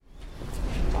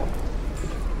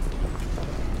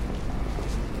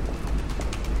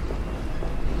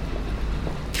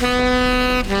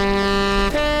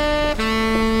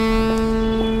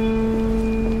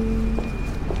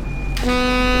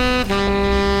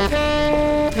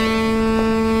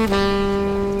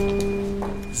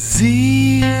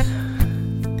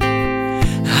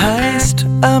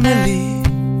Amelie,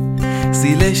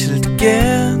 sie lächelt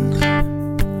gern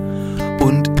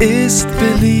und ist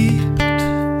beliebt.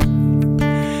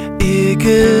 Ihr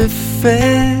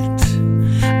gefällt,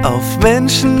 auf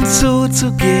Menschen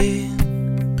zuzugehen.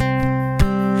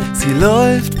 Sie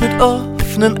läuft mit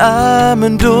offenen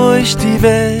Armen durch die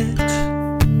Welt.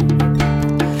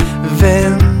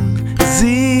 Wenn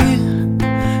sie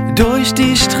durch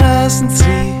die Straßen zieht,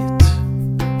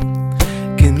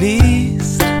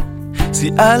 genießt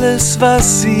sie alles,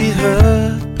 was sie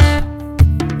hört.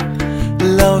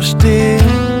 Lauscht dem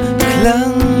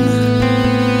Klang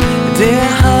der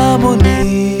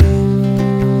Harmonie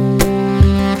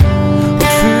und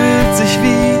fühlt sich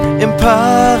wie im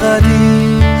Paradies.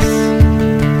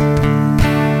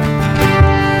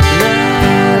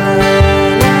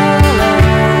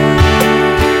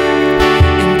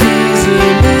 In diese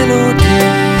Melodie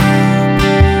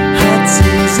hat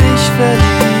sie sich verliebt.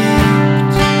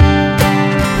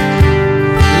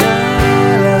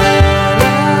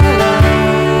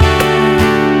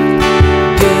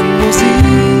 Denn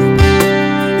Musik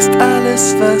ist alles,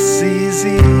 was sie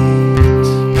sieht.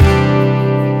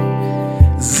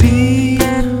 Sie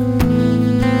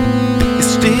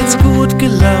ist stets gut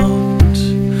gelaunt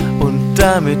und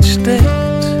damit steckt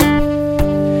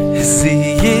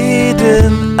sie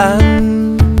jeden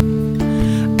an,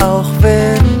 auch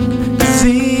wenn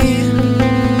sie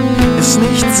es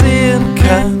nicht sehen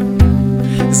kann.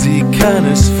 Sie kann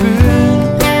es fühlen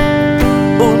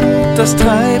und das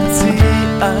treibt sie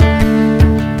an.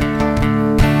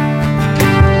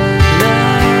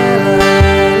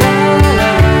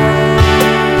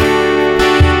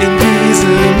 In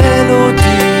diese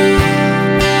Melodie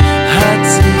hat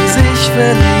sie sich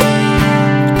verliebt.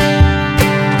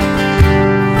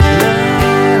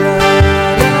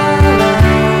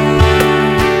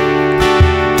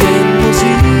 Denn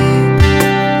Musik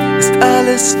ist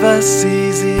alles, was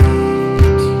sie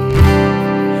sieht.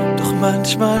 Doch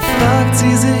manchmal fragt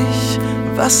sie sich,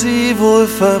 was sie wohl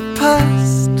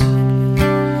verpasst.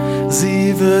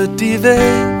 Sie wird die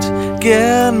Welt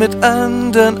gern mit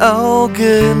anderen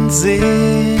Augen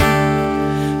sehen.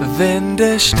 Wenn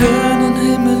der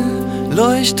Sternenhimmel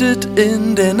leuchtet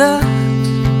in der Nacht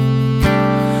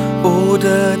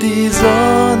oder die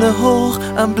Sonne hoch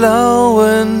am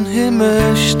blauen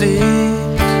Himmel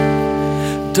steht,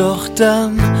 doch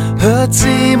dann hört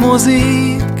sie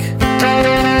Musik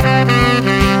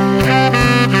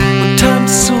und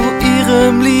tanzt zu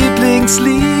ihrem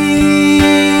Lieblingslied.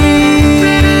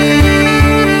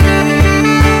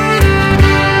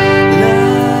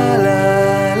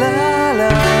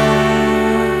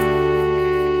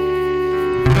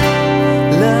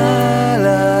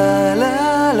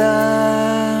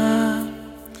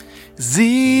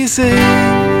 Sie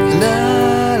singt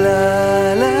la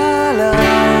la la la,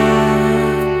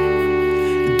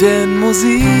 denn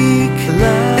Musik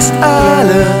ist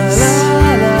alles,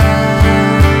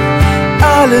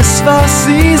 alles, was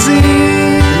sie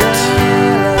sieht.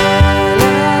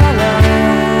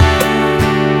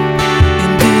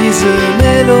 In diese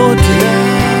Melodie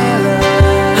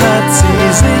hat sie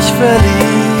sich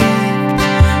verliebt.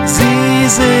 Sie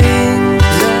singt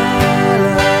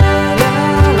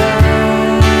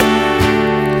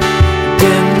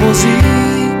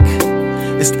Musik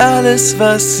ist alles,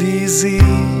 was sie sieht,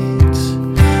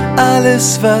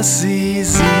 alles, was sie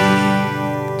sieht.